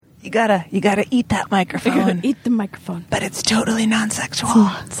gotta eat that microphone. Eat the microphone. But it's totally non-sexual. It's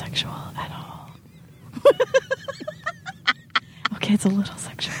not sexual at all. Okay, it's a little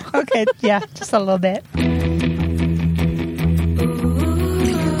sexual. Okay, yeah, just a little bit.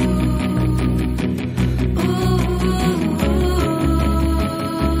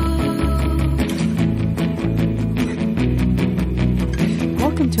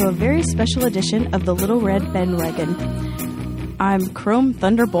 Welcome to a very special edition of the Little Red Bandwagon. I'm Chrome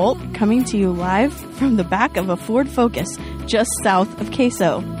Thunderbolt, coming to you live from the back of a Ford Focus just south of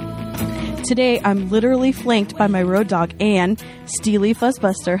Queso. Today, I'm literally flanked by my road dog, Anne, Steely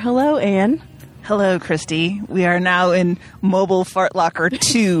Fuzzbuster. Hello, Anne. Hello, Christy. We are now in Mobile Fart Locker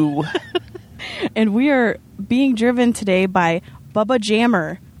 2. And we are being driven today by Bubba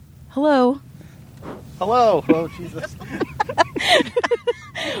Jammer. Hello. Hello. Oh, Jesus.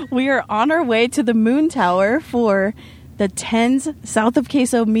 We are on our way to the Moon Tower for the TENS South of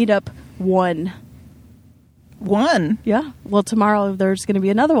Queso Meetup 1. One? Yeah. Well, tomorrow there's going to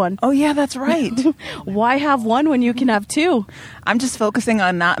be another one. Oh, yeah, that's right. Why have one when you can have two? I'm just focusing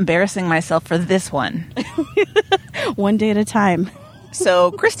on not embarrassing myself for this one. One day at a time.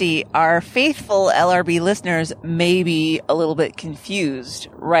 So, Christy, our faithful LRB listeners may be a little bit confused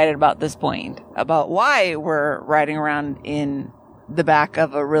right at about this point about why we're riding around in the back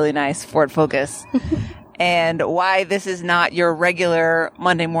of a really nice Ford Focus and why this is not your regular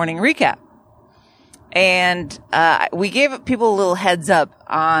Monday morning recap. And we gave people a little heads up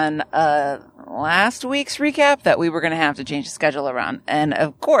on last week's recap that we were going to have to change the schedule around. And,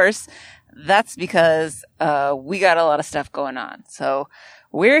 of course, that's because we got a lot of stuff going on. So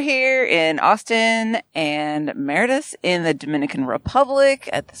we're here in Austin and Meredith's in the Dominican Republic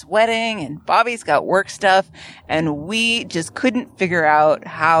at this wedding, and Bobby's got work stuff, and we just couldn't figure out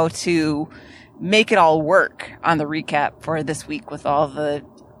how to make it all work on the recap for this week with all the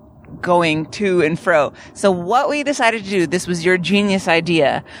going to and fro. So what we decided to do, this was your genius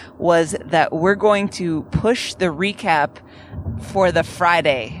idea, was that we're going to push the recap for the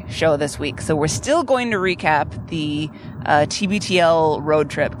Friday show this week. So we're still going to recap the TBTL road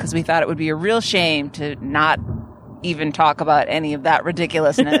trip because we thought it would be a real shame to not even talk about any of that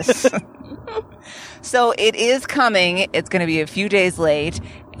ridiculousness. So it is coming. It's going to be a few days late.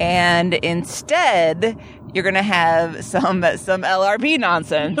 And instead, you're going to have some LRB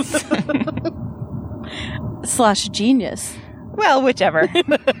nonsense. / genius. Well, whichever.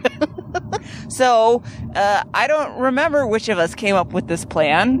 So, I don't remember which of us came up with this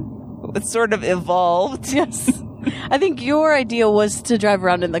plan. It sort of evolved. Yes. I think your idea was to drive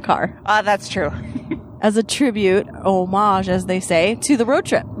around in the car. That's true. As a tribute, homage, as they say, to the road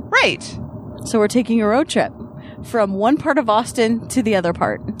trip. Right. So we're taking a road trip from one part of Austin to the other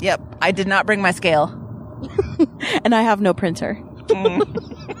part. Yep. I did not bring my scale. And I have no printer.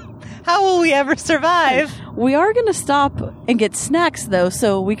 How will we ever survive? We are going to stop and get snacks, though,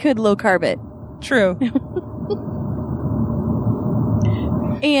 so we could low carb it. True.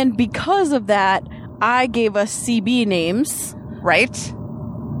 And because of that, I gave us CB names. Right.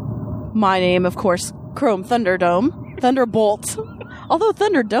 My name, of course, Chrome Thunderbolt. Although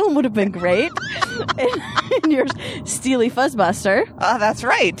Thunderdome would have been great. And yours, Steely Fuzzbuster. That's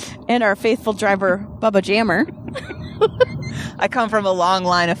right. And our faithful driver, Bubba Jammer. I come from a long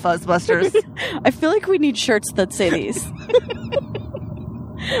line of Fuzzbusters. I feel like we need shirts that say these.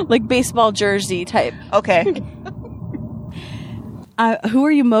 Like baseball jersey type. Okay. Who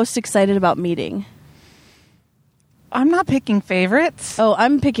are you most excited about meeting? I'm not picking favorites. Oh,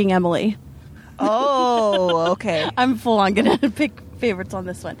 I'm picking Emily. Oh, okay. I'm full on going to pick favorites on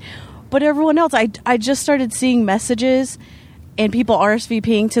this one. But everyone else, I just started seeing messages and people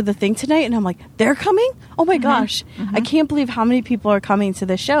RSVPing to the thing tonight, and I'm like, they're coming? Oh my gosh. Mm-hmm. I can't believe how many people are coming to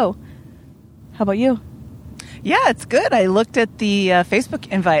this show. How about you? Yeah, it's good. I looked at the Facebook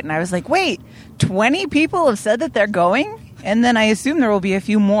invite, and I was like, wait, 20 people have said that they're going? And then I assume there will be a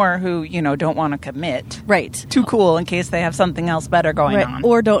few more who, don't want to commit. Right. Too cool in case they have something else better going on.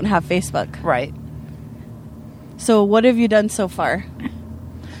 Or don't have Facebook. Right. So what have you done so far?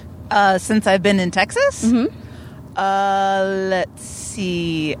 Since I've been in Texas? Mm-hmm. Let's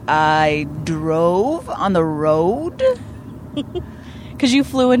see. I drove on the road. Because you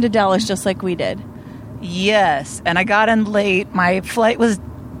flew into Dallas just like we did. Yes. And I got in late. My flight was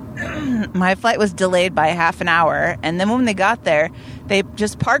delayed by half an hour, and then when they got there, they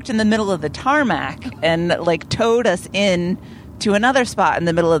just parked in the middle of the tarmac and towed us in to another spot in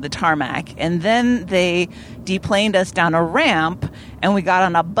the middle of the tarmac, and then they deplaned us down a ramp, and we got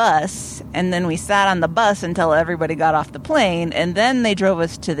on a bus, and then we sat on the bus until everybody got off the plane, and then they drove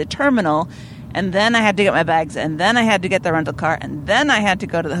us to the terminal, and then I had to get my bags, and then I had to get the rental car, and then I had to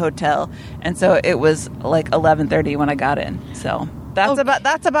go to the hotel. And so it was like 11:30 when I got in. So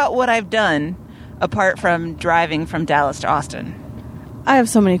that's about what I've done, apart from driving from Dallas to Austin. I have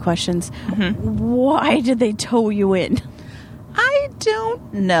so many questions. Why did they tow you in? I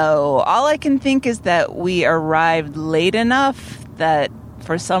don't know. All I can think is that we arrived late enough that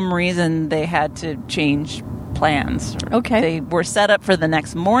for some reason they had to change plans. Okay. They were set up for the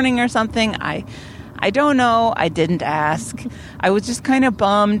next morning or something. I don't know. I didn't ask. I was just kind of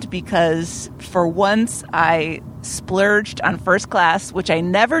bummed because for once I splurged on first class, which I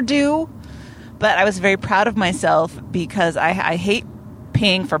never do, but I was very proud of myself because I hate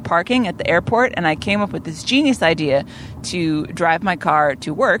paying for parking at the airport, and I came up with this genius idea to drive my car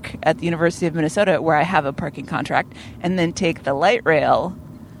to work at the University of Minnesota, where I have a parking contract, and then take the light rail,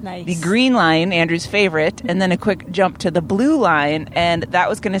 Nice. the green line, Andrew's favorite, and then a quick jump to the blue line, and that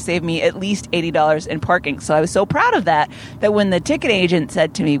was going to save me at least $80 in parking. So I was so proud of that when the ticket agent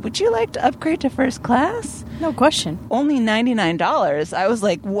said to me, "Would you like to upgrade to first class?" No question. Only $99. I was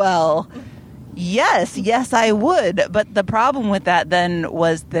like, well, yes, I would. But the problem with that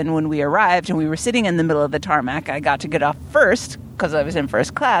was when we arrived and we were sitting in the middle of the tarmac, I got to get off first because I was in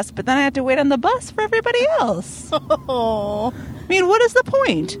first class, but then I had to wait on the bus for everybody else. Oh. I mean, what is the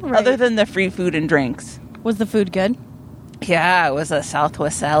point Right. other than the free food and drinks? Was the food good? Yeah, it was a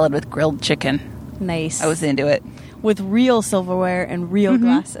Southwest salad with grilled chicken. Nice. I was into it. With real silverware and real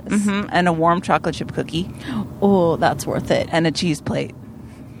glasses. And a warm chocolate chip cookie Oh, that's worth it. and a cheese plate.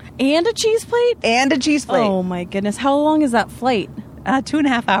 And a cheese plate? And a cheese plate. Oh my goodness. How long is that flight?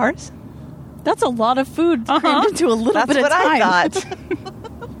 2.5 hours. That's a lot of food crammed into a little That's bit of what time. I thought.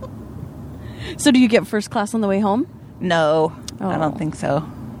 So do you get first class on the way home? No, I Oh. don't think so.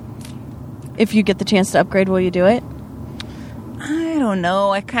 If you get the chance to upgrade, will you do it? I don't know.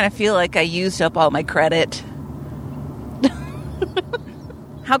 I kind of feel like I used up all my credit.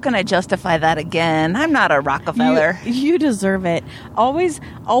 How can I justify that again? I'm not a Rockefeller. You deserve it. Always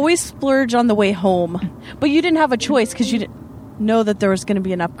splurge on the way home. But you didn't have a choice because you didn't know that there was going to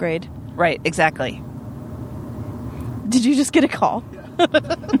be an upgrade. Right, exactly. Did you just get a call?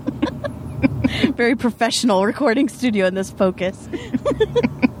 Very professional recording studio in this Focus.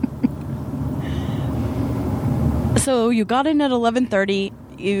 So you got in at 11:30.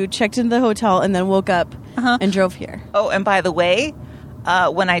 You checked into the hotel and then woke up and drove here. Oh, and by the way,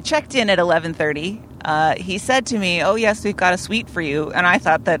 when I checked in at 11:30, he said to me, "Oh, yes, we've got a suite for you." And I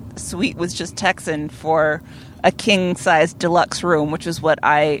thought that suite was just Texan for a king-size deluxe room, which is what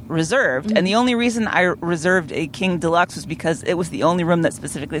I reserved. And the only reason I reserved a king deluxe was because it was the only room that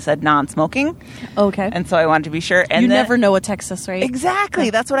specifically said non-smoking. Okay. And so I wanted to be sure. And you then, never know with Texas, right?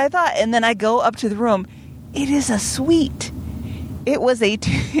 Exactly. That's what I thought. And then I go up to the room. It is a suite. It was a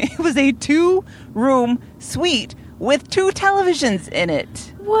 2-room suite with 2 televisions in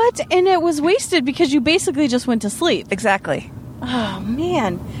it. What? And it was wasted because you basically just went to sleep. Exactly. Oh,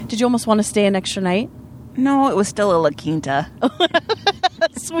 man. Did you almost want to stay an extra night? No, it was still a La Quinta.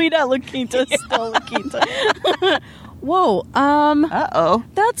 Sweet at La Quinta, still La Quinta. Whoa, Uh-oh.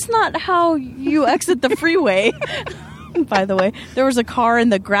 that's not how you exit the freeway. By the way, there was a car in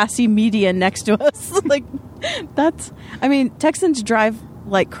the grassy median next to us. Texans drive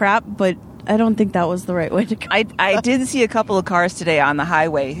like crap, but I don't think that was the right way to go. I did see a couple of cars today on the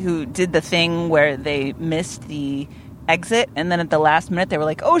highway who did the thing where they missed the exit, and then at the last minute they were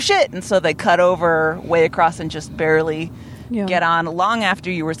like, "Oh shit," and so they cut over way across and just barely get on long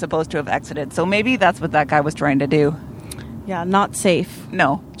after you were supposed to have exited. So maybe that's what that guy was trying to do. Yeah, not safe.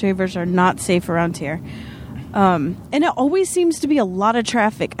 No. Drivers are not safe around here. And it always seems to be a lot of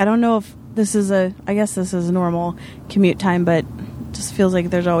traffic. I don't know if this is I guess this is normal commute time, but it just feels like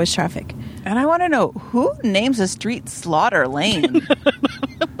there's always traffic. And I want to know, who names a street Slaughter Lane?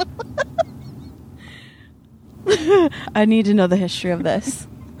 I need to know the history of this.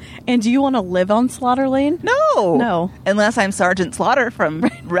 And do you want to live on Slaughter Lane? No. No. Unless I'm Sergeant Slaughter from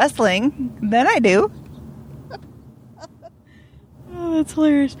wrestling, then I do. Oh, that's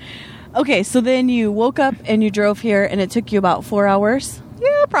hilarious. Okay, so then you woke up and you drove here, and it took you about 4 hours.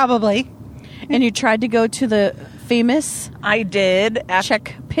 Yeah, probably. And you tried to go to the famous I did.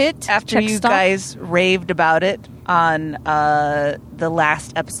 check pit. After check you stop. guys raved about it on the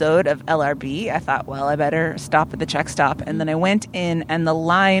last episode of LRB, I thought, well, I better stop at the check stop. And then I went in, and the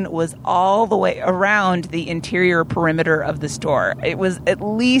line was all the way around the interior perimeter of the store. It was at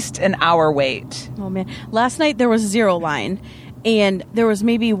least an hour wait. Oh, man. Last night there was 0 line. And there was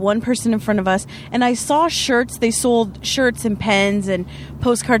maybe one person in front of us. And I saw shirts. They sold shirts and pens and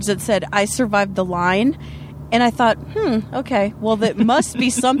postcards that said, "I survived the line." And I thought, okay, well, that must be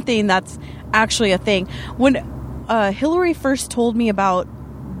something that's actually a thing. When Hillary first told me about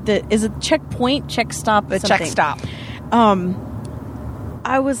is it checkpoint, check stop, The something. check stop.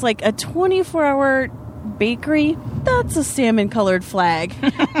 I was like, a 24-hour bakery? That's a salmon-colored flag.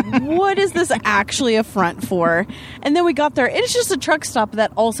 What is this actually a front for? And then we got there. It's just a truck stop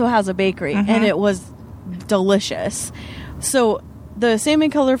that also has a bakery, and it was delicious. So the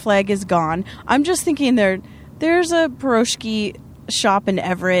salmon-colored flag is gone. I'm just thinking there's a pierogi shop in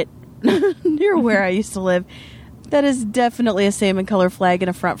Everett near where I used to live that is definitely a salmon-colored flag in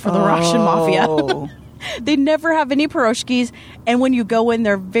a front for the Russian mafia. They never have any pierogies, and when you go in,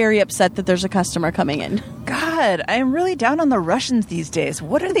 they're very upset that there's a customer coming in. God, I'm really down on the Russians these days.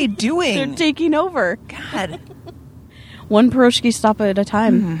 What are they doing? They're taking over. God. One pierogi stop at a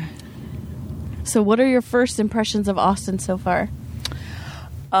time. So what are your first impressions of Austin so far?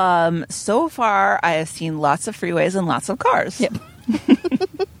 So far, I have seen lots of freeways and lots of cars. Yep.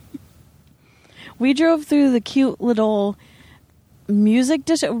 We drove through the cute little music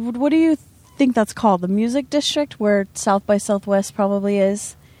district. What do you think that's called? The music district where South by Southwest probably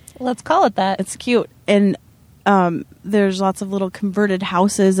is. Let's call it that. It's cute. And there's lots of little converted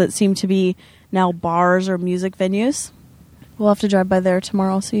houses that seem to be now bars or music venues. We'll have to drive by there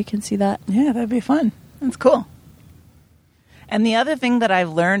tomorrow so you can see that. Yeah, that'd be fun. That's cool. And the other thing that I've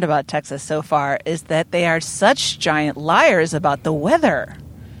learned about Texas so far is that they are such giant liars about the weather.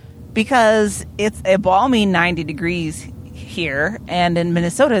 Because it's a balmy 90 degrees here, and in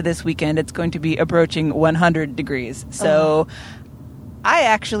Minnesota this weekend it's going to be approaching 100 degrees. So I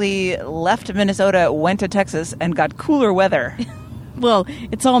actually left Minnesota, went to Texas, and got cooler weather. Well,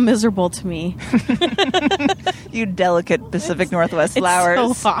 it's all miserable to me. You delicate Pacific Northwest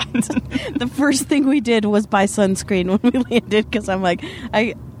flowers. It's so hot. The first thing we did was buy sunscreen when we landed because I'm like,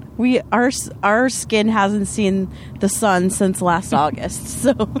 our skin hasn't seen the sun since last August.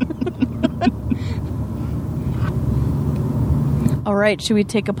 So, all right, should we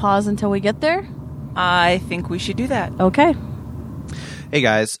take a pause until we get there? I think we should do that. Okay. Hey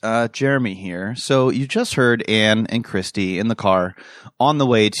guys, Jeremy here. So you just heard Ann and Christy in the car on the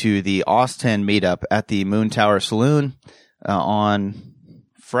way to the Austin meetup at the Moon Tower Saloon on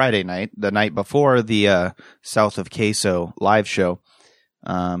Friday night, the night before the South of Queso live show,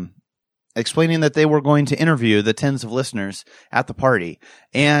 explaining that they were going to interview the tens of listeners at the party.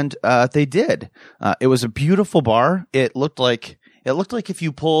 And they did. It was a beautiful bar. It looked like if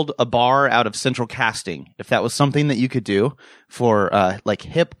you pulled a bar out of Central Casting, if that was something that you could do for like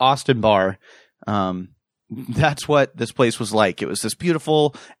hip Austin bar. That's what this place was like. It was this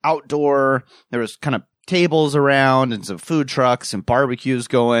beautiful outdoor. There was kind of tables around and some food trucks and barbecues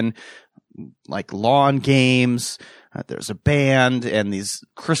going, like lawn games. There's a band and these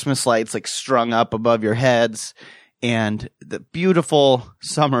Christmas lights like strung up above your heads, and the beautiful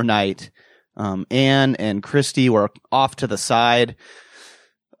summer night. Ann and Christy were off to the side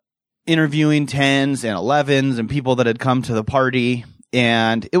interviewing 10s and 11s and people that had come to the party,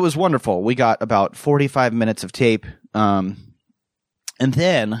 and it was wonderful. We got about 45 minutes of tape. And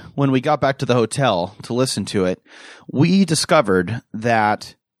then when we got back to the hotel to listen to it, we discovered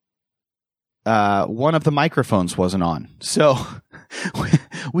that one of the microphones wasn't on. So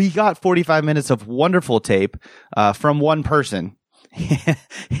we got 45 minutes of wonderful tape from one person.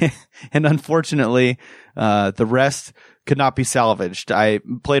 And unfortunately, the rest could not be salvaged. I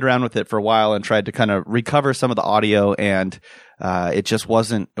played around with it for a while and tried to kind of recover some of the audio, and it just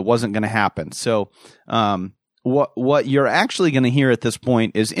wasn't going to happen. So what you're actually going to hear at this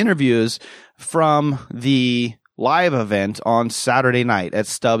point is interviews from the live event on Saturday night at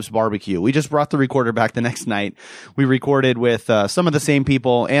Stubbs Barbecue. We just brought the recorder back the next night. We recorded with some of the same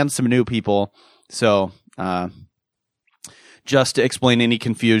people and some new people. So just to explain any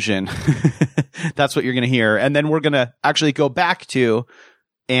confusion, that's what you're going to hear. And then we're going to actually go back to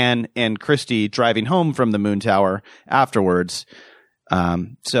Ann and Christy driving home from the Moon Tower afterwards.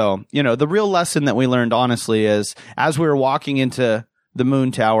 So, the real lesson that we learned, honestly, is as we were walking into the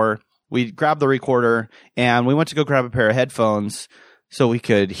Moon Tower, we grabbed the recorder and we went to go grab a pair of headphones so we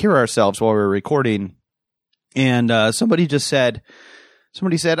could hear ourselves while we were recording. And somebody said,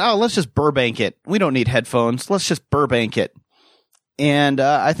 oh, let's just Burbank it. We don't need headphones. Let's just Burbank it. And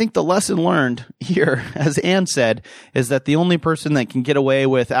I think the lesson learned here, as Ann said, is that the only person that can get away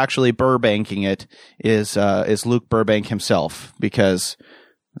with actually Burbanking it is Luke Burbank himself. Because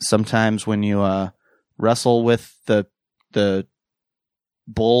sometimes when you wrestle with the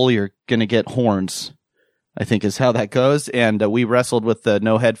bull, you're going to get horns, I think is how that goes. And we wrestled with the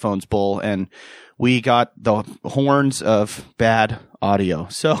no headphones bull, and we got the horns of bad audio.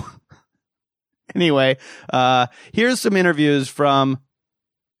 So anyway, here's some interviews from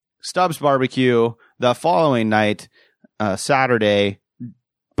Stubbs Barbecue the following night, Saturday,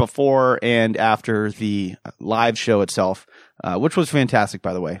 before and after the live show itself, which was fantastic,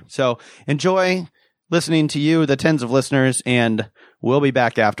 by the way. So enjoy listening to you, the tens of listeners, and we'll be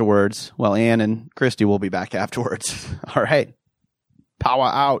back afterwards. Well, Ann and Christy will be back afterwards. All right. Power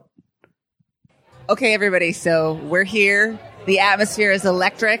out. Okay, everybody. So we're here. The atmosphere is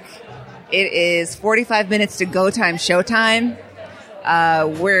electric. It is 45 minutes to go time, showtime.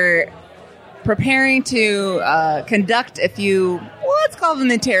 We're preparing to conduct a few, let's call them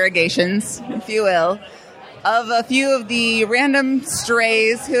interrogations, if you will, of a few of the random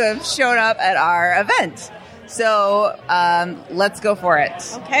strays who have shown up at our event. So let's go for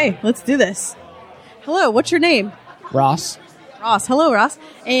it. Okay, let's do this. Hello, what's your name? Ross, Ross. Hello, Ross.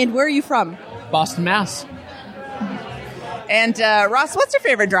 And where are you from? Boston, Mass. And Ross, what's your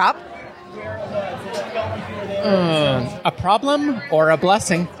favorite drop? A problem or a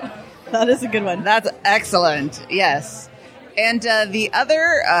blessing? That is a good one. That's excellent. Yes. And the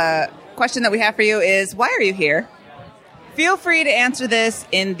other question that we have for you is, why are you here? Feel free to answer this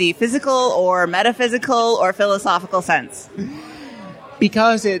in the physical or metaphysical or philosophical sense.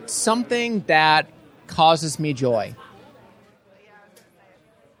 Because it's something that causes me joy.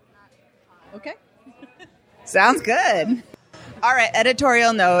 Okay. Sounds good. All right,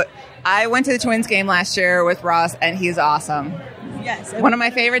 editorial note. I went to the Twins game last year with Ross, and he's awesome. Yes. One of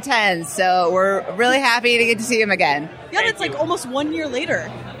my favorite 10s, so we're really happy to get to see him again. Yeah, it's like almost 1 year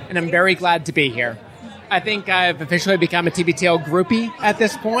later. And I'm very glad to be here. I think I've officially become a TBTL groupie at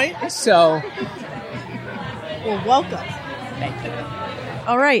this point, so... Well, welcome. Thank you.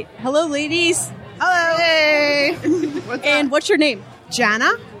 All right. Hello, ladies. Hello. Hey. And what's your name?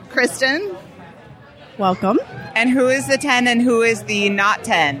 Jana. Kristen. Welcome. And who is the 10 and who is the not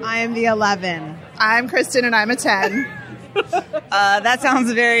 10? I am the 11. I'm Kristen and I'm a 10. That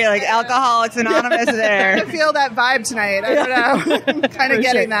sounds very like Alcoholics Anonymous I there. feel that vibe tonight. I don't know. I'm kind of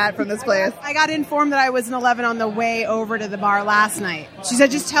getting that from this place. I got informed that I was an 11 on the way over to the bar last night. She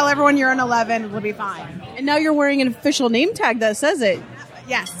said, just tell everyone you're an 11. We'll be fine. And now you're wearing an official name tag that says it.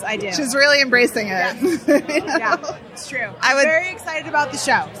 Yes, I do. She's really embracing it. Yeah, it's true. I I'm would- very excited about the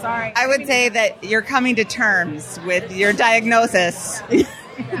show. Sorry. I would say that you're coming to terms with your diagnosis. We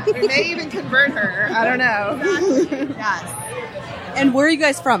may even convert her. I don't know. Yes. And where are you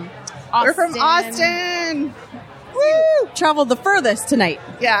guys from? We're from Austin. Woo! Traveled the furthest tonight.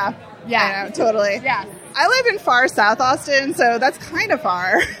 Yeah. Yeah, I know, totally. Yes. I live in far South Austin, so that's kind of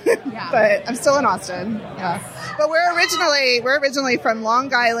far. Yeah. But I'm still in Austin. Yeah. But we're originally from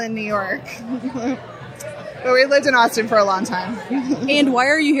Long Island, New York. But we lived in Austin for a long time. And why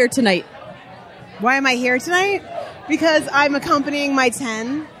are you here tonight? Why am I here tonight? Because I'm accompanying my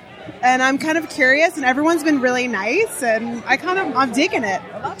 10, and I'm kind of curious, and everyone's been really nice, and I'm digging it.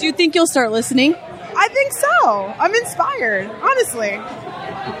 Do you think you'll start listening? I think so. I'm inspired, honestly.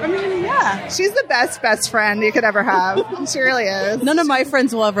 I mean, yeah. She's the best friend you could ever have. She really is. None of my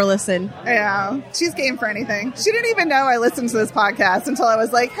friends will ever listen. Yeah. She's game for anything. She didn't even know I listened to this podcast until I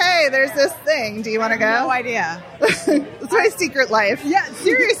was like, hey, there's this thing. Do you want to go? No idea. It's my secret life. Yeah,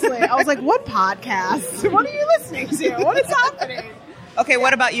 seriously. I was like, what podcast? What are you listening to? What is happening? Okay,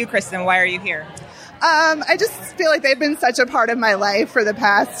 what about you, Kristen? Why are you here? I just feel like they've been such a part of my life for the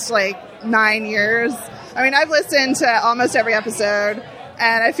past 9 years. I mean, I've listened to almost every episode,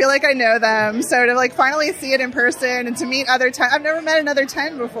 and I feel like I know them. So to finally see it in person and to meet other 10, I've never met another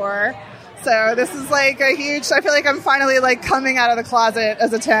 10 before. So this is a huge, I feel like I'm finally coming out of the closet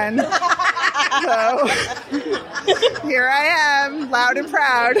as a 10. So here I am, loud and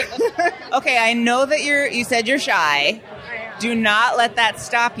proud. Okay, I know that you said you're shy. Do not let that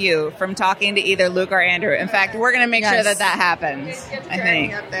stop you from talking to either Luke or Andrew. In fact, we're going to make sure that happens, I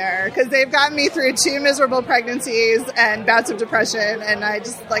think. Up there because they've gotten me through 2 miserable pregnancies and bouts of depression, and I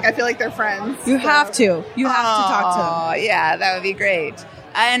just I feel like they're friends. You have to. You have to talk to them. Oh, yeah, that would be great.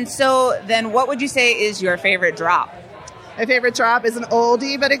 And so then what would you say is your favorite drop? My favorite drop is an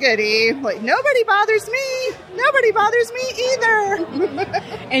oldie but a goodie. Nobody bothers me. Nobody bothers me either.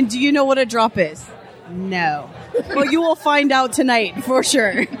 And do you know what a drop is? No. Well, you will find out tonight for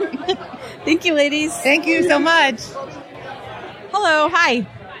sure. Thank you, ladies. Thank you so much. Hello. Hi.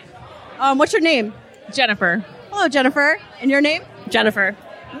 What's your name? Jennifer. Hello, Jennifer. And your name? Jennifer.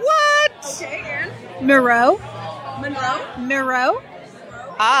 What? Okay, Aaron. Moreau. Miro.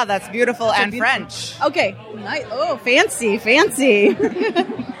 Ah, that's beautiful and French. Okay. Nice. Oh, fancy.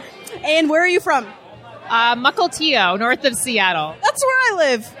 And where are you from? Mukilteo, north of Seattle. That's where I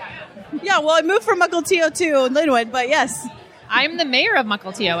live. Yeah, well, I moved from Mukilteo to Linwood, but yes. I'm the mayor of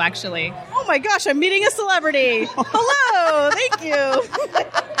Mukilteo, actually. Oh my gosh, I'm meeting a celebrity. Hello, thank you.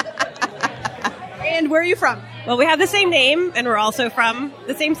 And where are you from? Well, we have the same name, and we're also from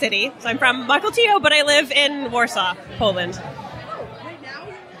the same city. So I'm from Mukilteo, but I live in Warsaw, Poland. Right now?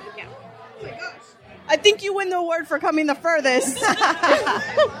 Yeah. Oh my gosh. I think you win the award for coming the furthest.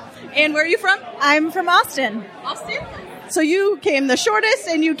 And where are you from? I'm from Austin. Austin? So you came the shortest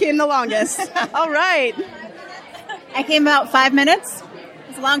and you came the longest. All right. I came about 5 minutes.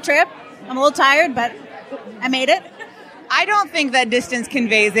 It's a long trip. I'm a little tired, but I made it. I don't think that distance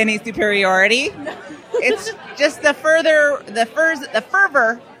conveys any superiority. It's just the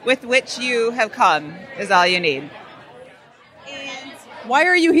fervor with which you have come is all you need. And why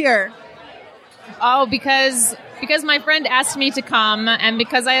are you here? Oh, because my friend asked me to come, and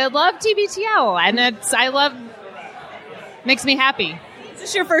because I love TBTL, and makes me happy. Is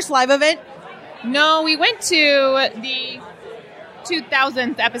this your first live event? No, we went to the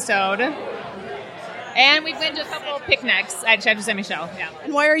 2000th episode, and we've been to a couple of picnics at Chef Saint Michel. Yeah.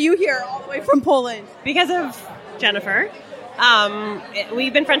 And why are you here all the way from Poland? Because of Jennifer.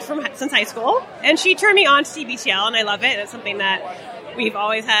 We've been friends since high school, and she turned me on to TBTL, and I love it. It's something that we've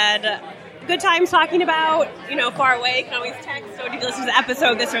always had good times talking about, far away. You can always text, so did you listen to the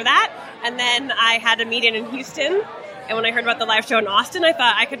episode, this or that? And then I had a meeting in Houston, and when I heard about the live show in Austin, I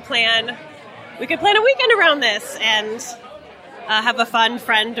thought we could plan a weekend around this and have a fun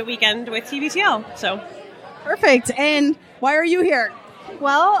friend weekend with TBTL. So perfect. And why are you here?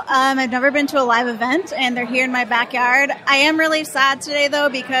 Well, I've never been to a live event, and they're here in my backyard. I am really sad today, though,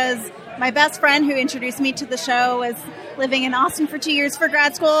 because my best friend who introduced me to the show was living in Austin for 2 years for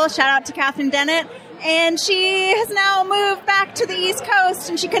grad school. Shout out to Catherine Dennett. And she has now moved back to the East Coast,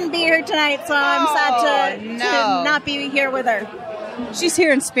 and she couldn't be here tonight, so I'm sad to not be here with her. She's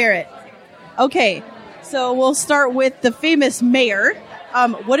here in spirit. Okay, so we'll start with the famous mayor.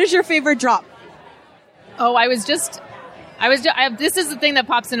 What is your favorite drop? Oh, this is the thing that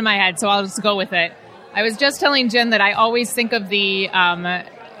pops into my head, so I'll just go with it. I was just telling Jen that I always think of the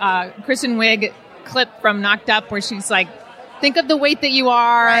Kristen Wiig clip from Knocked Up where she's like, think of the weight that you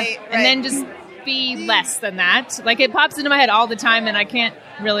are, and then just be less than that. Like, it pops into my head all the time, and I can't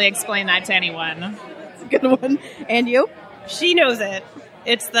really explain that to anyone. That's a good one. And you? She knows it.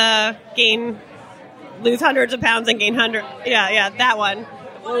 It's the lose hundreds of pounds and gain hundreds. Yeah, that one.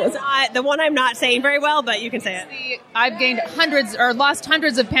 The one I'm not saying very well, but you can say it. I've lost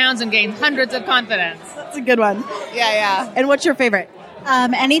hundreds of pounds and gained hundreds of confidence. That's a good one. Yeah. And what's your favorite?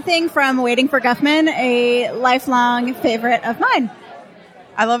 Anything from Waiting for Guffman, a lifelong favorite of mine.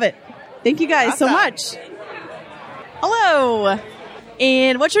 I love it. Thank you guys so much. Hello.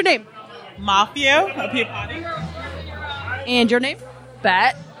 And what's your name? Mafia. And your name?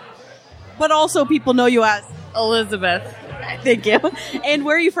 Bet. But also people know you as? Elizabeth. Thank you. And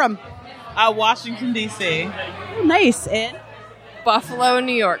where are you from? Washington, D.C. Nice. And? Buffalo,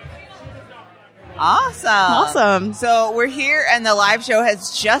 New York. Awesome. So we're here, and the live show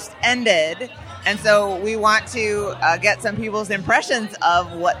has just ended. And so we want to get some people's impressions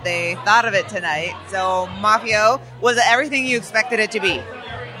of what they thought of it tonight. So, Mafio, was it everything you expected it to be?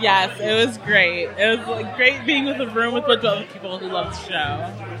 Yes, it was great. It was great being with a room with a bunch of other people who love the show.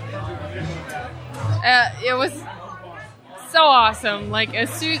 It was so awesome. Like,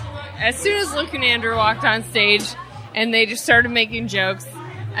 as soon as Luke and Andrew walked on stage, and they just started making jokes,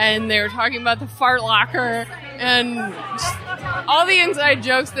 and they were talking about the fart locker and all the inside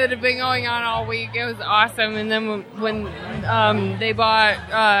jokes that have been going on all week. It was awesome. And then when they bought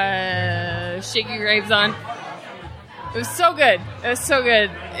Shaky Graves on, it was so good.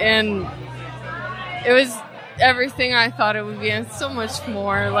 And it was everything I thought it would be, and so much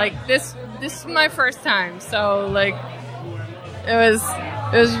more. Like, this is my first time, so like it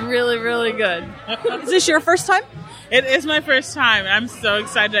was really, really good. Is this your first time? It is my first time. I'm so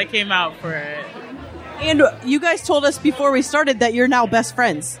excited I came out for it. And you guys told us before we started that you're now best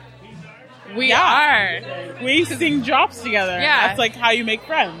friends. We are. We sing drops together. Yeah. That's like how you make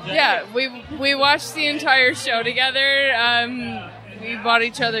friends. Right? Yeah, we watched the entire show together. We bought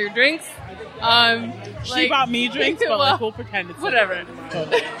each other drinks. She bought me drinks, but we'll pretend it's whatever.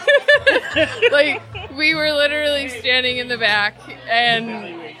 Like, we were literally standing in the back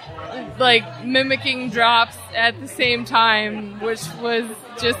and like mimicking drops at the same time, which was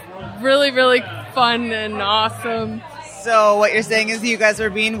just really, really fun and awesome. So what you're saying is you guys were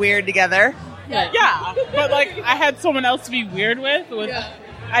being weird together? Yeah, but like I had someone else to be weird with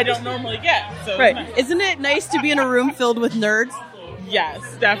I don't normally get. So right. Nice. Isn't it nice to be in a room filled with nerds? Yes,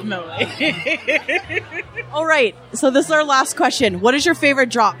 definitely. All right, so this is our last question. What is your favorite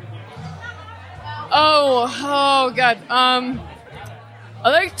drop? Oh God. I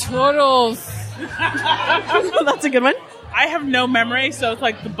like turtles. That's a good one. I have no memory, so it's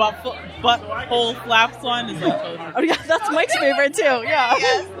like the butthole flaps one is like totally. Oh yeah, that's Mike's favorite too. Yeah,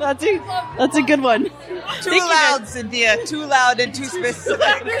 that's a good one. Too loud, Cynthia. Too loud and too specific.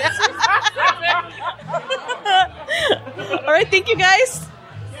 All right, thank you guys.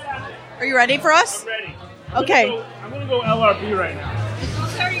 Are you ready for us? I'm ready. Okay. I'm going to go LRB right now.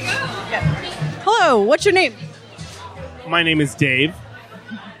 There you go. Hello, what's your name? My name is Dave.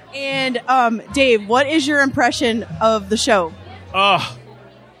 And Dave, what is your impression of the show?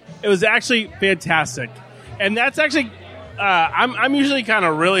 It was actually fantastic. And that's actually, I'm usually kind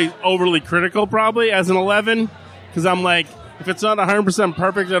of really overly critical probably as an 11, because I'm like, if it's not 100%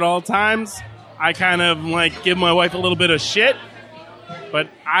 perfect at all times, I kind of like give my wife a little bit of shit. But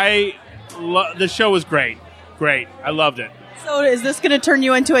the show was great. Great. I loved it. So is this going to turn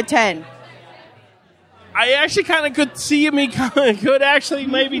you into a 10? I actually kind of could see me could actually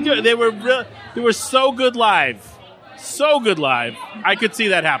maybe do it. They were so good live. So good live. I could see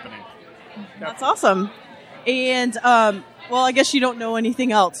that happening. That's awesome. And, well, I guess you don't know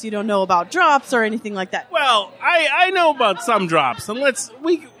anything else. You don't know about drops or anything like that. Well, I know about some drops. And let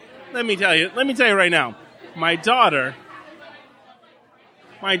me tell you right now. My daughter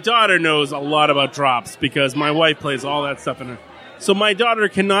knows a lot about drops because my wife plays all that stuff in her. So my daughter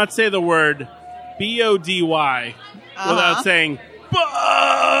cannot say the word BODY without saying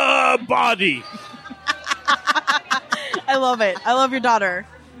body. I love it. I love your daughter.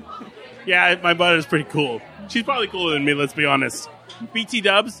 Yeah, my daughter's pretty cool. She's probably cooler than me, let's be honest. BT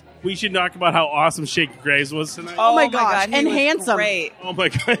Dubs, we should talk about how awesome Shaker Graves was tonight. Oh my gosh, and handsome. Great. Oh my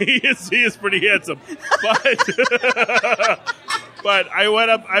god, he is pretty handsome. But I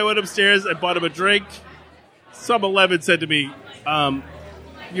went upstairs and bought him a drink. Sub 11 said to me,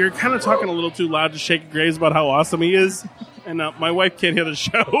 you're kind of talking a little too loud to Shaker Graves about how awesome he is. And my wife can't hear the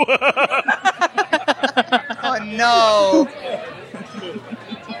show. Oh, no.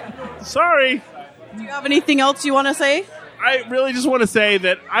 Sorry. Do you have anything else you want to say? I really just want to say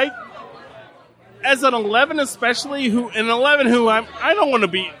that as an 11 especially,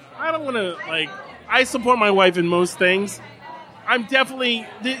 I support my wife in most things. I'm definitely,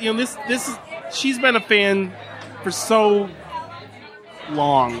 she's been a fan for so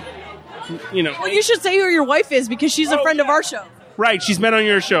long, Well, you should say who your wife is because she's a friend of our show. Right, she's been on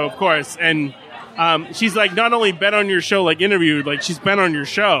your show, of course, and she's like not only been on your show, like interviewed, like she's been on your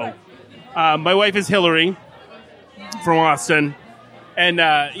show. My wife is Hillary from Austin, and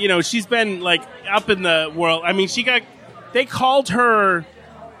she's been like up in the world. I mean, they called her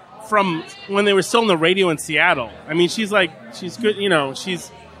from when they were still in the radio in Seattle. I mean, she's good,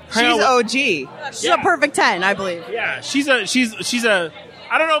 she's OG. She's a perfect 10, I believe. Yeah, she's a.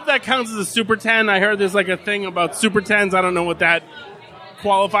 I don't know if that counts as a super 10. I heard there's like a thing about super 10s. I don't know what that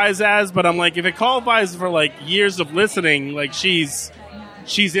qualifies as, but I'm like, if it qualifies for like years of listening, like she's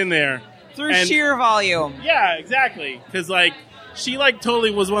in there Through sheer volume. Yeah, exactly. Because like she like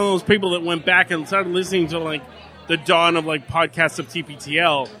totally was one of those people that went back and started listening to like the dawn of like podcasts of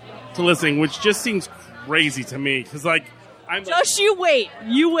TPTL to listening, which just seems crazy to me. Because like. You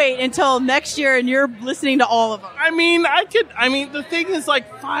wait until next year and you're listening to all of them. I mean, the thing is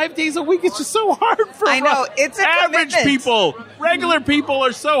like 5 days a week is just so hard for it's a average commitment. people. Regular people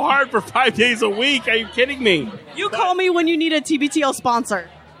are so hard for 5 days a week. Are you kidding me? You call me when you need a TBTL sponsor.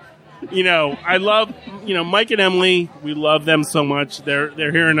 I love, Mike and Emily. We love them so much.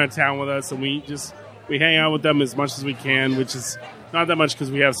 They're here in our town with us, and we hang out with them as much as we can, which is not that much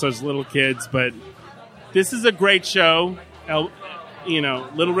because we have such little kids, but this is a great show.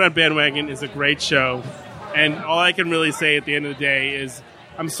 Little Red Bandwagon is a great show, and all I can really say at the end of the day is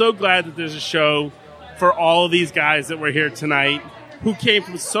I'm so glad that there's a show for all of these guys that were here tonight who came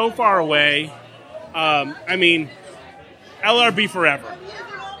from so far away. LRB forever.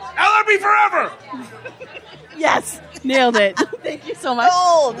 LRB forever! Yes, nailed it. Thank you so much.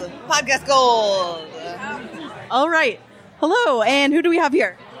 Gold! Podcast gold! All right. Hello, and who do we have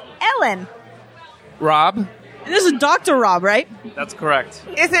here? Ellen. Rob. This is Dr. Rob, right? That's correct.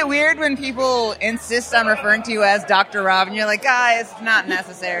 Is it weird when people insist on referring to you as Dr. Rob and you're like, guys, it's not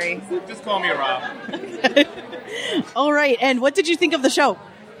necessary? Just call me Rob. All right, and what did you think of the show?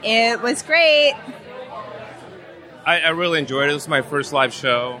 It was great. I really enjoyed it. This was my first live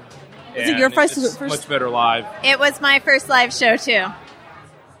show. Is it your first? Much better live. It was my first live show, too.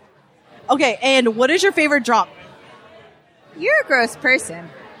 Okay, and what is your favorite drop? You're a gross person.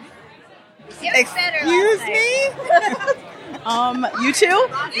 Excuse me? You too?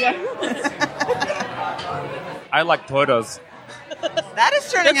 Yeah. I like Toros. That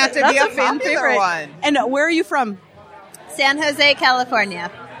is turning out to be a fan favorite one. And where are you from? San Jose, California.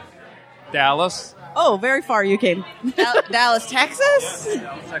 Dallas. Oh, very far you came. Dallas, Texas?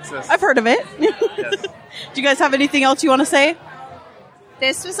 Texas. I've heard of it. Yes. Do you guys have anything else you want to say?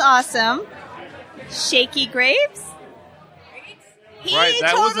 This was awesome. Shaky Graves. He Right,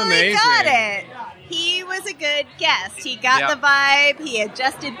 that was totally amazing. got it. He was a good guest. He got Yeah. the vibe. He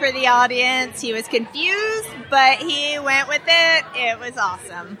adjusted for the audience. He was confused, but he went with it. It was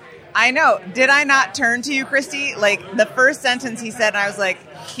awesome. I know. Did I not turn to you, Christy? Like, the first sentence he said, and I was like,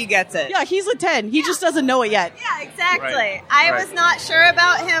 he gets it. Yeah, he's a 10. He just doesn't know it yet. Yeah, exactly. Right. I Right. was not sure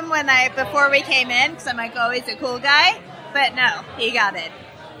about him before we came in, because I'm like, oh, he's a cool guy. But no, he got it.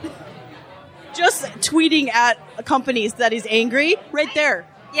 Just tweeting at companies that he's angry, right there.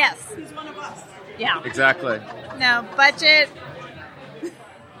 Yes. He's one of us. Yeah. Exactly. No, budget.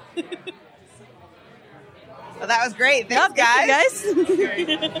 Well, that was great. Thanks, guys.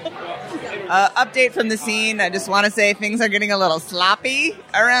 Update from the scene. I just want to say things are getting a little sloppy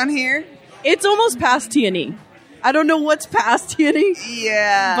around here. It's almost past T&E. I don't know what's past T&E.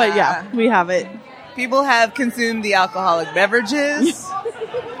 Yeah. But yeah, we have it. People have consumed the alcoholic beverages.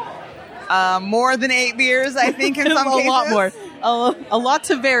 More than 8 beers, I think, in some cases. A lot more. A lot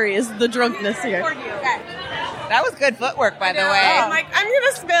to vary is the drunkenness here. That was good footwork, by the way. I'm like, I'm going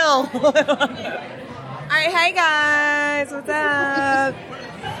to spill. All right, hey guys, what's up?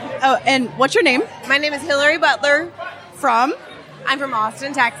 Oh, and what's your name? My name is Hillary Butler. From? I'm from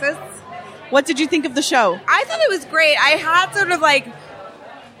Austin, Texas. What did you think of the show? I thought it was great. I had sort of like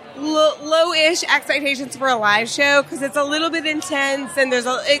low-ish expectations for a live show because it's a little bit intense, and there's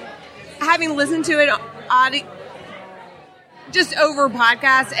having listened to it just over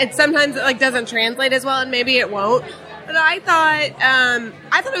podcasts, it sometimes like doesn't translate as well, and maybe it won't. But I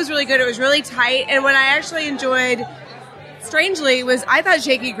thought it was really good. It was really tight, and what I actually enjoyed, strangely, was I thought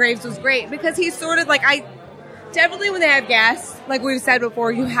Shaky Graves was great because he's sort of like definitely when they have guests, like we've said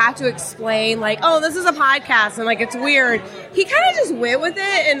before, you have to explain like, oh, this is a podcast, and like it's weird. He kind of just went with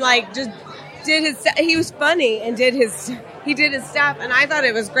it and like just did his. He was funny and did his stuff, and I thought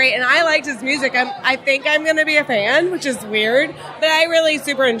it was great, and I liked his music. I think I'm going to be a fan, which is weird, but I really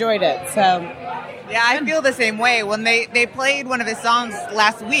super enjoyed it. So. Yeah, I feel the same way. When they played one of his songs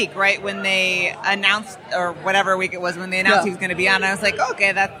last week, right, when they announced, or whatever week it was, when they announced he was going to be on, I was like,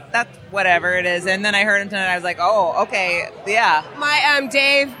 okay, that's whatever it is. And then I heard him tonight, I was like, oh, okay, yeah. My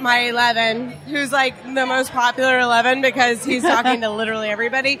Dave, my 11, who's like the most popular 11 because he's talking to literally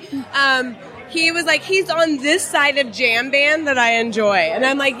everybody. He was like, he's on this side of jam band that I enjoy. And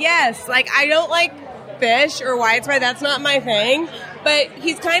I'm like, yes, like I don't like Fish or Widespread, that's not my thing. But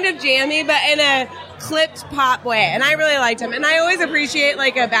he's kind of jammy, but in a clipped pop way. And I really liked him. And I always appreciate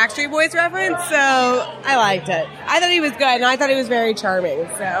like a Backstreet Boys reference, so I liked it. I thought he was good, and I thought he was very charming.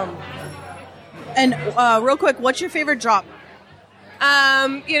 So. And real quick, what's your favorite drop?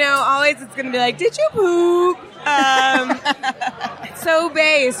 Always it's going to be like, did you poop? It's so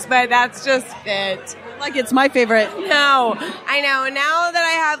base, but that's just it. Like it's my favorite. No, I know. Now that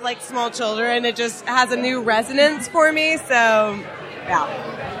I have like small children, it just has a new resonance for me. So, yeah,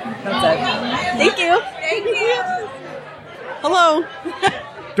 that's it. Thank you. Thank you. Hello.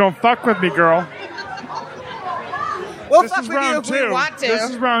 Don't fuck with me, girl. We'll This fuck is with you round if two. we want to. This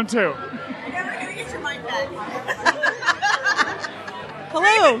is round 2.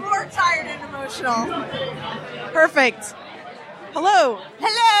 Hello. More tired and emotional. Perfect. Hello.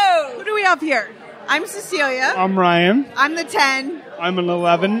 Hello. Who do we have here? I'm Cecilia. I'm Ryan. I'm the 10. I'm an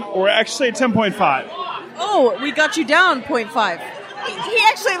 11, or actually a 10.5. Oh, we got you down 0.5. He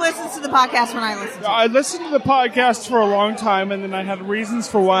actually listens to the podcast when I listen to it. I listened to the podcast for a long time, and then I had reasons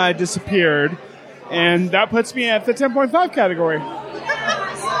for why I disappeared, and that puts me at the 10.5 category.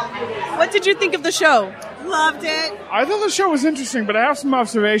 What did you think of the show? Loved it. I thought the show was interesting, but I have some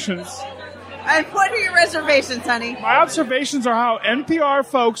observations. And what are your reservations, honey? My observations are how NPR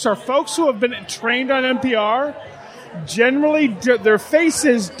folks who have been trained on NPR. Generally, their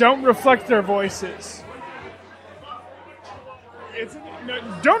faces don't reflect their voices.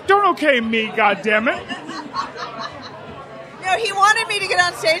 Don't okay me, goddammit. No, he wanted me to get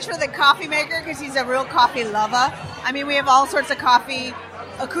on stage for the coffee maker because he's a real coffee lover. I mean, we have all sorts of coffee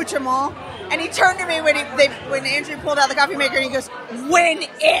accoutrements. And he turned to me when Andrew pulled out the coffee maker, and he goes, "Win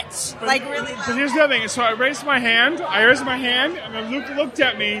it!" Like really. But here's the other thing. So I raised my hand, and then Luke looked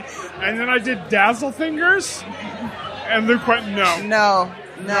at me, and then I did dazzle fingers, and Luke went, "No,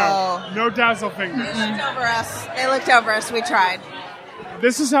 no dazzle fingers." They looked over us. We tried.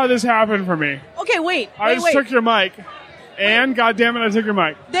 This is how this happened for me. Okay, wait. I just took your mic, and goddammit, I took your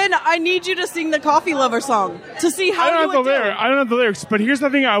mic. Then I need you to sing the Coffee Lover song to see how I don't you have the would do. lyrics. I don't have the lyrics, but here's the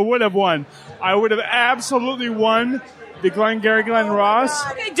thing: I would have won. I would have absolutely won The Glengarry Glen Ross.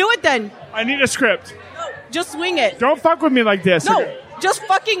 Okay, do it then. I need a script. Just wing it. Don't fuck with me like this. No, Okay. just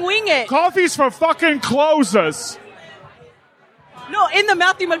fucking wing it. Coffee's for fucking closers. No, in the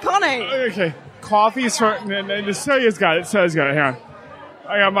Matthew McConaughey. Okay. Coffee's for... Celia's got it. Celia's got it. Hang on.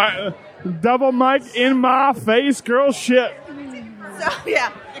 I got my... double mic in my face, girl shit. So,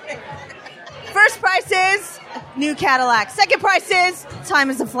 yeah. First prize is new Cadillac. Second prize is time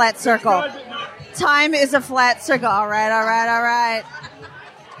is a flat circle. Time is a flat circle. All right.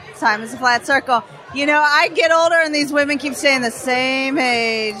 Time is a flat circle. You know, I get older and these women keep saying the same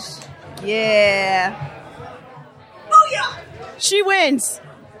age. Yeah. Booyah! She wins.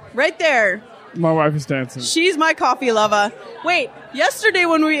 Right there. My wife is dancing. She's my coffee lover. Wait, yesterday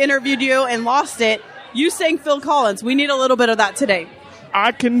when we interviewed you and lost it, you sang Phil Collins. We need a little bit of that today.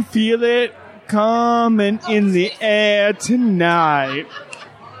 I can feel it coming in the air tonight.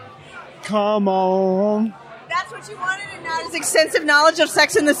 Come on. That's what you wanted and not as extensive knowledge of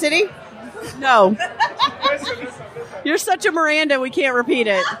Sex in the City? No. You're such a Miranda, we can't repeat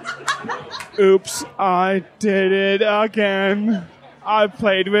it. Oops, I did it again. I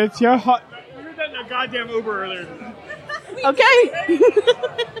played with your heart. I heard that in a goddamn Uber earlier. Okay.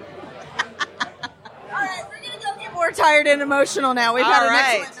 We're tired and emotional now. We've had an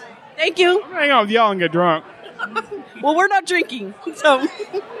excellent night. Thank you. Hang on with y'all and get drunk. Well, we're not drinking, so...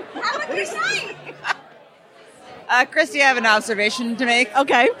 Christy, I have an observation to make.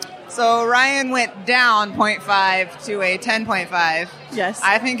 Okay. So Ryan went down 0.5 to a 10.5. Yes.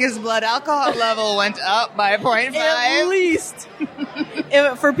 I think his blood alcohol level went up by 0.5. At least.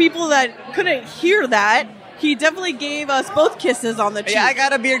 For people that couldn't hear that, he definitely gave us both kisses on the cheek. Yeah, I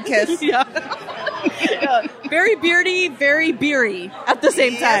got a beard kiss. Yeah. Very beardy, very beery at the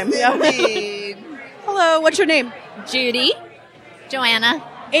same time. Indeed. Hello, what's your name? Judy. Joanna.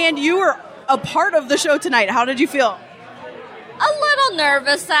 And you were a part of the show tonight. How did you feel? A little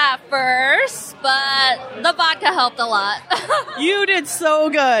nervous at first, but the vodka helped a lot. You did so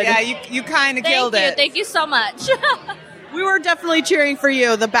good. Yeah, you kind of killed it. Thank you so much. We were definitely cheering for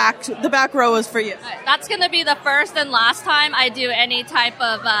you. The back row was for you. That's going to be the first and last time I do any type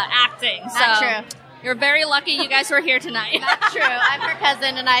of acting. Not so true. You're very lucky you guys were here tonight. Not true. I'm her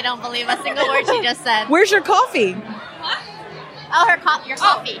cousin, and I don't believe a single word she just said. Where's your coffee? What? Oh, your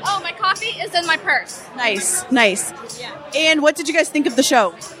coffee. Oh, my coffee is in my purse. Nice. Yeah. And what did you guys think of the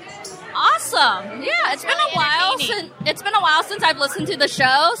show? Awesome. Yeah, it's been a while since I've listened to the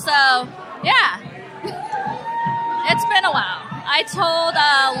show, so yeah. It's been a while. I told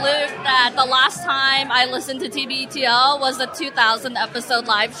Luke that the last time I listened to TBTL was the 2000 episode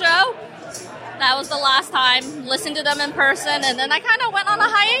live show. That was the last time. Listened to them in person, and then I kind of went on a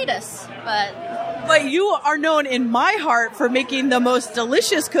hiatus. But you are known in my heart for making the most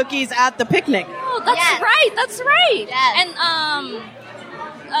delicious cookies at the picnic. Oh, that's right. Yes. And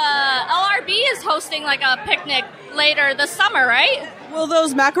LRB is hosting like a picnic later this summer, right? Will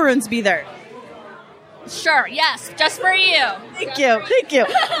those macaroons be there? Sure, yes, just for you. Thank you.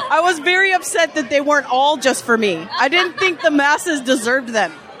 I was very upset that they weren't all just for me. I didn't think the masses deserved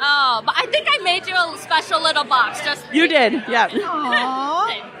them. Oh, but I think I made you a special little box just for You did, yeah.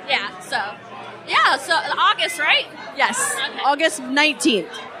 Aww. Yeah, so August, right? Yes, Okay. August 19th.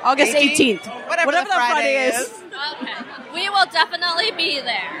 August 18th. Whatever the that Friday is. Okay. We will definitely be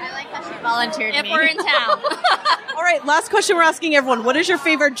there. I like how she volunteered if me. we're in town. All right, last question we're asking everyone. What is your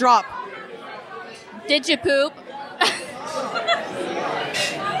favorite drop? Did you poop?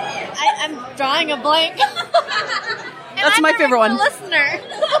 I'm drawing a blank. That's my favorite one. Listener.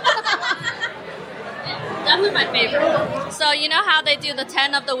 Definitely my favorite. So you know how they do the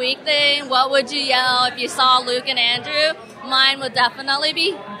 10 of the week thing? What would you yell if you saw Luke and Andrew? Mine would definitely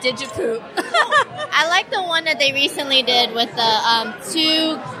be, did you poop? I like the one that they recently did with the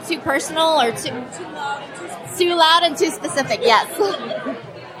too personal or too loud and too specific. Yes.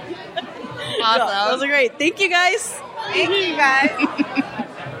 Awesome. Those are great. Thank you guys. Thank you guys.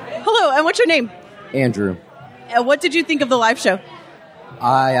 Hello, and what's your name? Andrew. What did you think of the live show?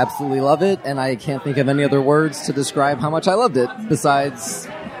 I absolutely love it, and I can't think of any other words to describe how much I loved it, besides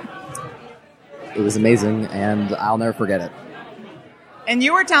it was amazing, and I'll never forget it. And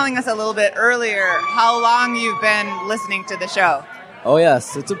you were telling us a little bit earlier how long you've been listening to the show. Oh,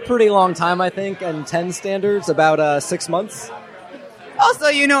 yes. It's a pretty long time, I think, and 10 standards, about 6 months. Also,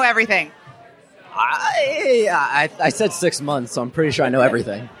 you know everything. I said 6 months, so I'm pretty sure I know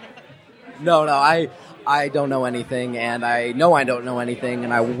everything. No, I don't know anything, and I know I don't know anything,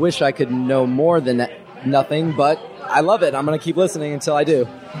 and I wish I could know more than nothing, but I love it. I'm going to keep listening until I do.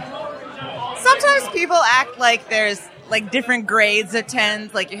 Sometimes people act like there's like different grades of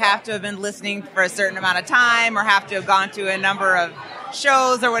 10s. Like you have to have been listening for a certain amount of time or have to have gone to a number of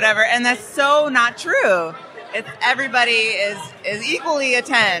shows or whatever. And that's so not true. It's everybody is equally a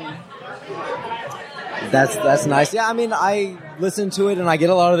 10. That's nice. Yeah, I mean, I listen to it and I get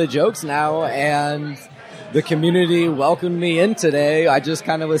a lot of the jokes now, and the community welcomed me in today. I just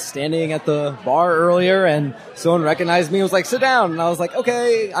kind of was standing at the bar earlier and someone recognized me and was like, sit down. And I was like,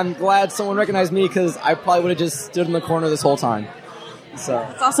 okay, I'm glad someone recognized me because I probably would have just stood in the corner this whole time. So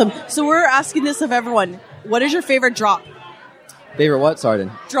That's awesome. So we're asking this of everyone. What is your favorite drop? Favorite what? Sorry,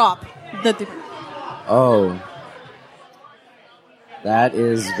 didn't. Drop. Oh. That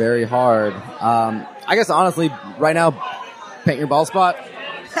is very hard. I guess honestly, right now, paint your ball spot.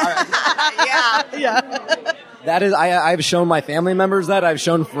 Yeah. That is, I've shown my family members that. I've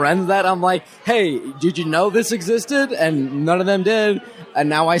shown friends that. I'm like, hey, did you know this existed? And none of them did. And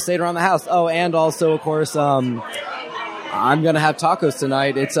now I say it around the house. Oh, and also, of course, I'm going to have tacos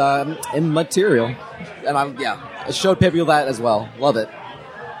tonight. It's immaterial. And I showed people that as well. Love it.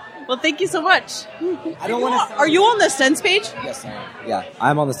 Well, thank you so much. I don't want to. Are you on the Sense page? Yes, I am. Yeah,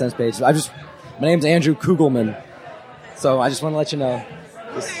 I'm on the Sense page. My name's Andrew Kugelman. So I just want to let you know.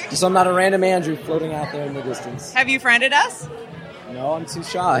 Just so I'm not a random Andrew floating out there in the distance. Have you friended us? No, I'm too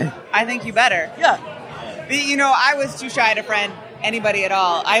shy. I think you better. Yeah. I was too shy to friend anybody at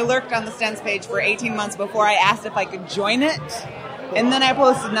all. I lurked on the Stents page for 18 months before I asked if I could join it, and then I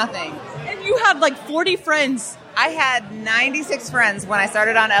posted nothing. And you had like 40 friends. I had 96 friends when I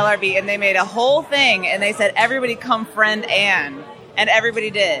started on LRB, and they made a whole thing, and they said, everybody come friend Ann. And everybody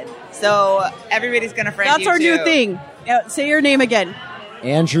did. So everybody's going to friend That's you, our too. new thing. Say your name again.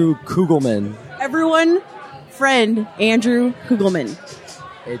 Andrew Kugelman. Everyone, friend Andrew Kugelman.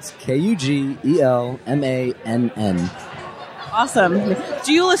 It's Kugelmann. Awesome.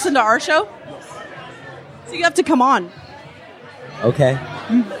 Do you listen to our show? So you have to come on. Okay.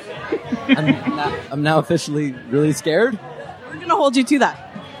 I'm now officially really scared. We're going to hold you to that.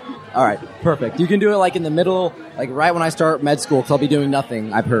 All right, perfect. You can do it like in the middle, like right when I start med school, because I'll be doing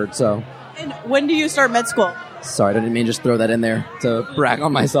nothing, I've heard, so. And when do you start med school? Sorry, I didn't mean just throw that in there to brag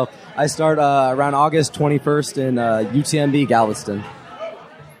on myself. I start around August 21st in UTMB Galveston.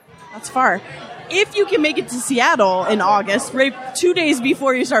 That's far. If you can make it to Seattle in August, right 2 days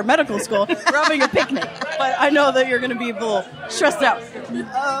before you start medical school, we're having a picnic. But I know that you're going to be a little stressed out.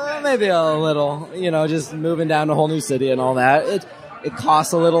 Maybe a little, just moving down to a whole new city and all that. It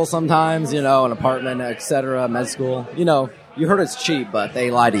costs a little sometimes, an apartment, etc., med school. You heard it's cheap, but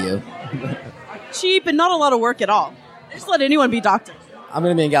they lie to you. Cheap and not a lot of work at all. Just let anyone be doctor. I'm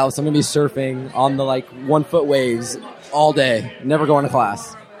going to be in Galveston. I'm going to be surfing on the 1 foot waves all day, never going to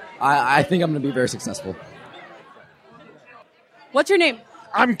class. I think I'm going to be very successful. What's your name?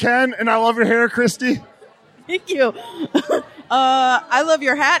 I'm Ken, and I love your hair, Christy. Thank you. I love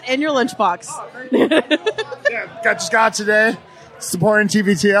your hat and your lunchbox. Just got it today. Supporting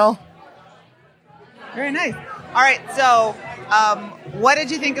TBTL. Very nice. All right, so what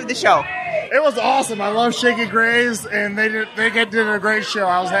did you think of the show? It was awesome. I love Shaky Graves, and they did a great show.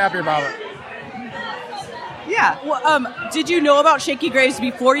 I was happy about it. Yeah. Well, did you know about Shaky Graves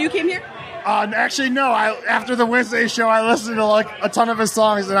before you came here? Actually, no. After the Wednesday show, I listened to a ton of his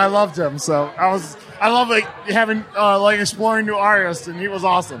songs, and I loved him. So I love having exploring new artists, and he was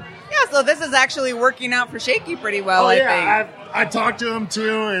awesome. Yeah, so this is actually working out for Shaky pretty well. I think. I talked to him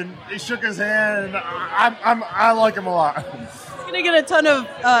too, and he shook his hand. And I like him a lot. He's gonna get a ton of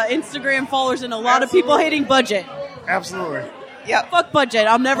Instagram followers and a lot of people hating Budget. Absolutely. Yep. Fuck Budget.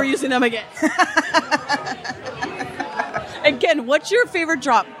 I'm never using them again. Again, what's your favorite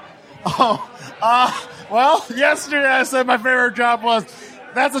drop? Well, yesterday I said my favorite drop was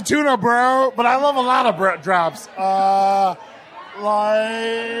 "That's a tuna, bro," but I love a lot of drops. I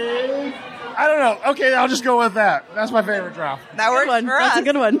don't know. Okay, I'll just go with that. That's my favorite drop. That works for us. That's a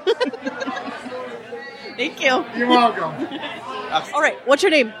good one. Thank you. You're welcome. All right, what's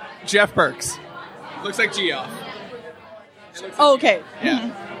your name? Jeff Perks. Looks like Geoff. Oh, okay.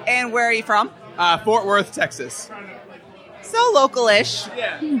 Yeah. And where are you from? Fort Worth, Texas. So local-ish.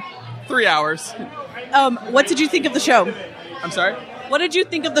 Yeah. 3 hours. What did you think of the show? I'm sorry? What did you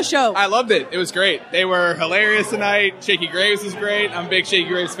think of the show? I loved it. It was great. They were hilarious tonight. Shaky Graves was great. I'm a big Shaky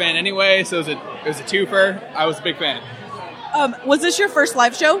Graves fan anyway, so it was a twofer. I was a big fan. Was this your first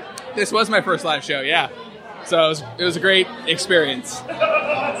live show? This was my first live show, yeah. So it was a great experience.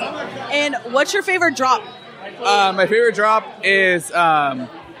 And what's your favorite drop? My favorite drop is it's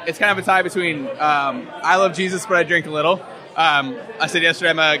kind of a tie between I love Jesus, but I drink a little. I said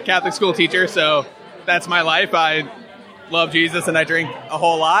yesterday I'm a Catholic school teacher, so that's my life. I love Jesus and I drink a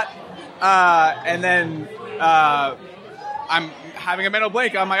whole lot. And then I'm having a mental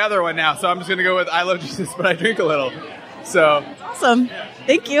blank on my other one now, so I'm just going to go with I love Jesus, but I drink a little. So Awesome.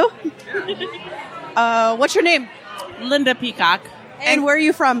 Thank you. What's your name? Linda Peacock. And where are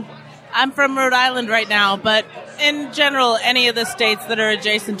you from? I'm from Rhode Island right now, but in general, any of the states that are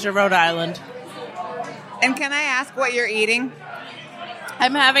adjacent to Rhode Island. And can I ask what you're eating?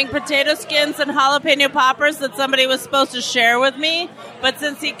 I'm having potato skins and jalapeno poppers that somebody was supposed to share with me, but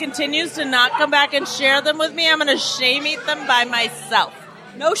since he continues to not come back and share them with me, I'm going to shame eat them by myself.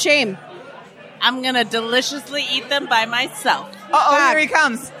 No shame. I'm going to deliciously eat them by myself. Uh-oh, here he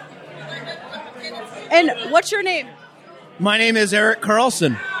comes. And what's your name? My name is Eric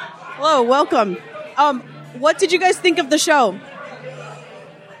Carlson. Hello, welcome. What did you guys think of the show?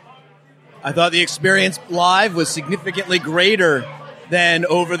 I thought the experience live was significantly greater than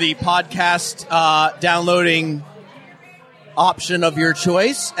over the podcast downloading option of your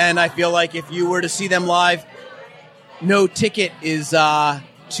choice. And I feel like if you were to see them live, no ticket is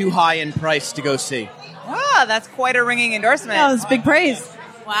too high in price to go see. Wow, that's quite a ringing endorsement. Yeah, that's big praise.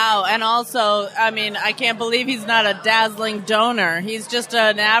 Wow, and also, I mean, I can't believe he's not a dazzling donor. He's just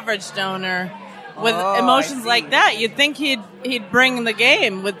an average donor. With emotions like that, you'd think he'd bring the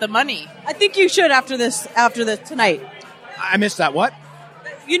game with the money. I think you should after this tonight. I missed that. What?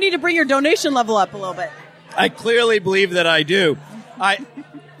 You need to bring your donation level up a little bit. I clearly believe that I do.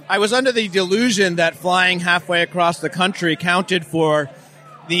 I was under the delusion that flying halfway across the country counted for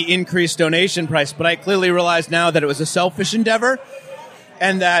the increased donation price, but I clearly realize now that it was a selfish endeavor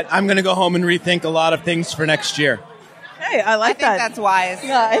and that I'm going to go home and rethink a lot of things for next year. Hey, I like that. I think that's wise.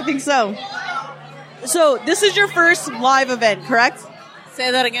 Yeah, I think so. So, this is your first live event, correct?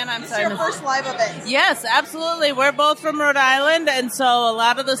 Say that again, I'm sorry. This is your first live event. Yes, absolutely. We're both from Rhode Island, and so a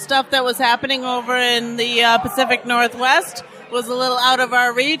lot of the stuff that was happening over in the Pacific Northwest was a little out of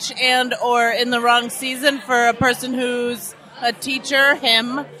our reach and or in the wrong season for a person who's a teacher,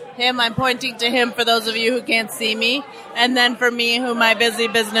 him, I'm pointing to him for those of you who can't see me, and then for me, who my busy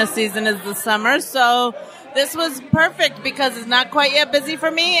business season is the summer, so this was perfect because it's not quite yet busy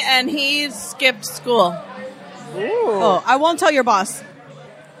for me, and he skipped school. Ooh. Oh, I won't tell your boss.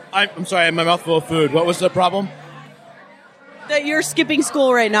 I'm sorry, I have my mouth full of food. What was the problem? That you're skipping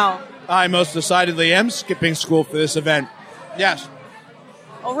school right now. I most decidedly am skipping school for this event. Yes.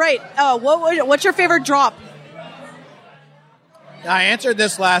 All right. What's your favorite drop? I answered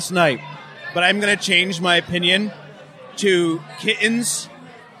this last night, but I'm going to change my opinion to Kittens,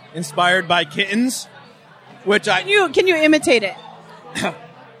 inspired by kittens. Which can you imitate it?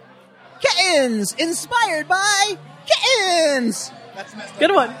 Kittens, inspired by kittens. That's messed up.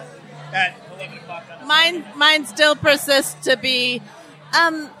 Good one. At 11 o'clock. Mine still persists to be,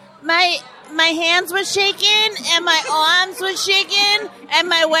 my hands were shaking, and my arms were shaking, and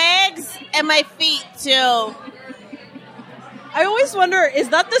my legs, and my feet too. I always wonder, is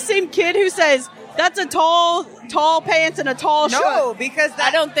that the same kid who says that's a tall pants and a tall shirt? No, because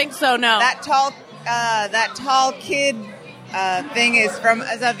I don't think so. No, that tall kid thing is from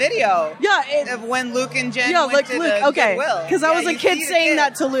as a video. Yeah, of when Luke and Jen went like to Luke. the Okay, Goodwill. because I was a kid saying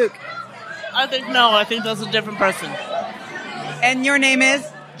that to Luke. I think that's a different person. And your name is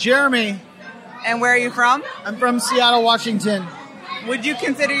Jeremy. And where are you from? I'm from Seattle, Washington. Would you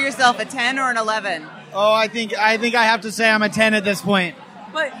consider yourself a 10 or an 11? Oh, I think I have to say I'm a 10 at this point.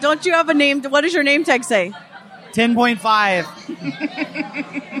 But don't you have a name? What does your name tag say?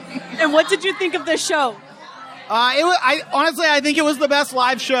 10.5. And what did you think of this show? Honestly, I think it was the best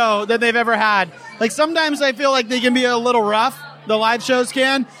live show that they've ever had. Like, sometimes I feel like they can be a little rough, the live shows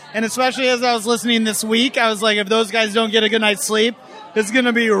can, and especially as I was listening this week, I was like, if those guys don't get a good night's sleep, it's going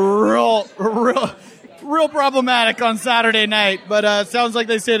to be real problematic on Saturday night. But it sounds like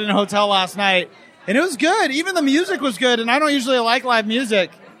they stayed in a hotel last night, and it was good. Even the music was good, and I don't usually like live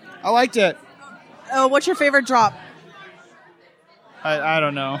music. I liked it. What's your favorite drop? I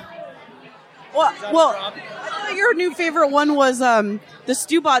don't know. Well, I thought your new favorite one was the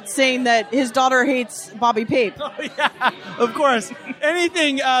Stewbot saying that his daughter hates Bobby Pape. Oh, yeah, of course.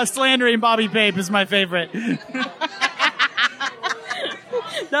 Anything slandering Bobby Pape is my favorite.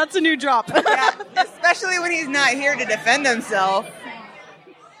 That's a new drop. Yeah, especially when he's not here to defend himself.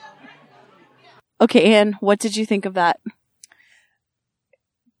 Okay, Anne, what did you think of that?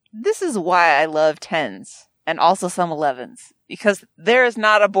 This is why I love 10s and also some 11s. Because there is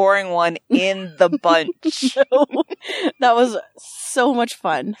not a boring one in the bunch. No, that was so much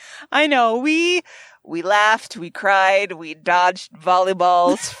fun. I know. We laughed, we cried, we dodged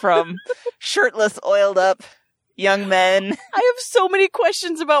volleyballs from shirtless, oiled up young men. I have so many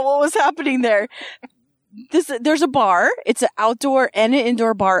questions about what was happening there. There's a bar. It's an outdoor and an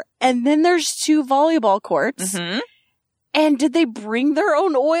indoor bar. And then there's 2 volleyball courts. Mm-hmm. And did they bring their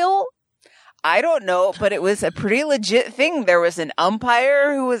own oil? I don't know, but it was a pretty legit thing. There was an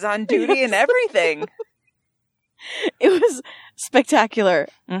umpire who was on duty and everything. It was spectacular.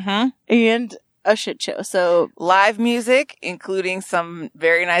 Mm-hmm. And a shit show. So live music, including some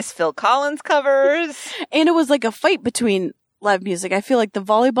very nice Phil Collins covers. And it was like a fight between live music. I feel like the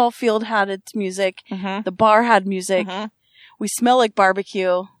volleyball field had its music. Mm-hmm. The bar had music. Mm-hmm. We smell like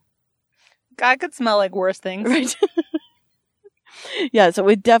barbecue. God could smell like worse things. Right. Yeah, so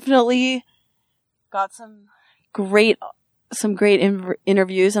we definitely got some great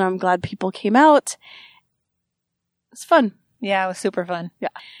interviews, and I'm glad people came out. It's fun. Yeah, it was super fun. Yeah.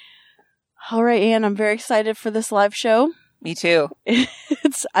 All right, Anne, I'm very excited for this live show. Me too.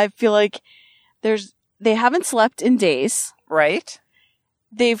 I feel like they haven't slept in days. Right.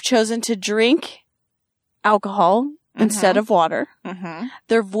 They've chosen to drink alcohol instead of water. Mm-hmm.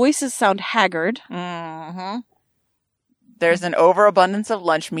 Their voices sound haggard. Mm-hmm. There's an overabundance of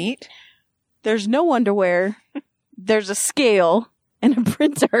lunch meat. There's no underwear. There's a scale and a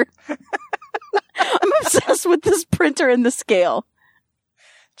printer. I'm obsessed with this printer and the scale.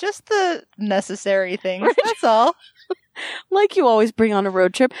 Just the necessary things. Right? That's all. Like you always bring on a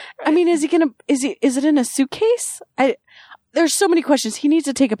road trip. I mean, is it in a suitcase? There's so many questions. He needs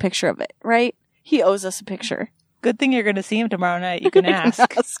to take a picture of it, right? He owes us a picture. Good thing you're going to see him tomorrow night. You can ask.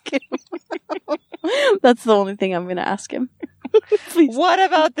 Ask him. That's the only thing I'm going to ask him. Please. What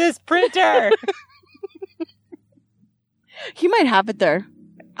about this printer? He might have it there.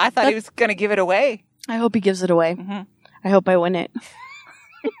 I thought he was going to give it away. I hope he gives it away. Mm-hmm. I hope I win it.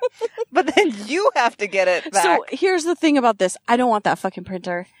 But then you have to get it back. So here's the thing about this. I don't want that fucking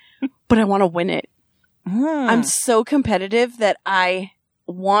printer, but I want to win it. I'm so competitive that I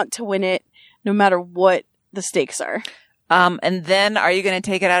want to win it no matter what the stakes are. And then are you going to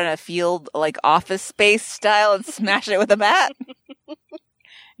take it out in a field like Office Space style and smash it with a bat?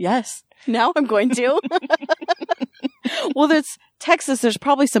 Yes. Now I'm going to. Well, there's Texas. There's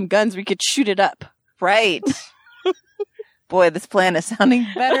probably some guns. We could shoot it up. Right. Boy, this plan is sounding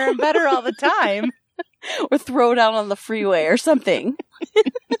better and better all the time. Or throw it out on the freeway or something.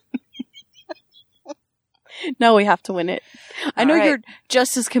 No, we have to win it. I know you're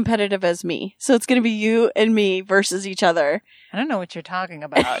just as competitive as me. So it's going to be you and me versus each other. I don't know what you're talking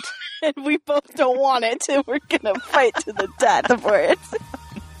about. And we both don't want it. And we're going to fight to the death for it.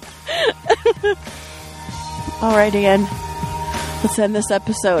 All right, Anne. Let's end this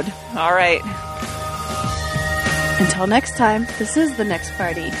episode. All right. Until next time, this is The Next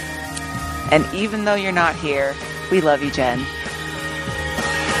Party. And even though you're not here, we love you, Jen.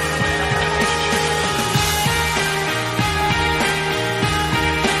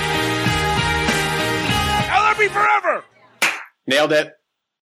 LRB forever! Nailed it.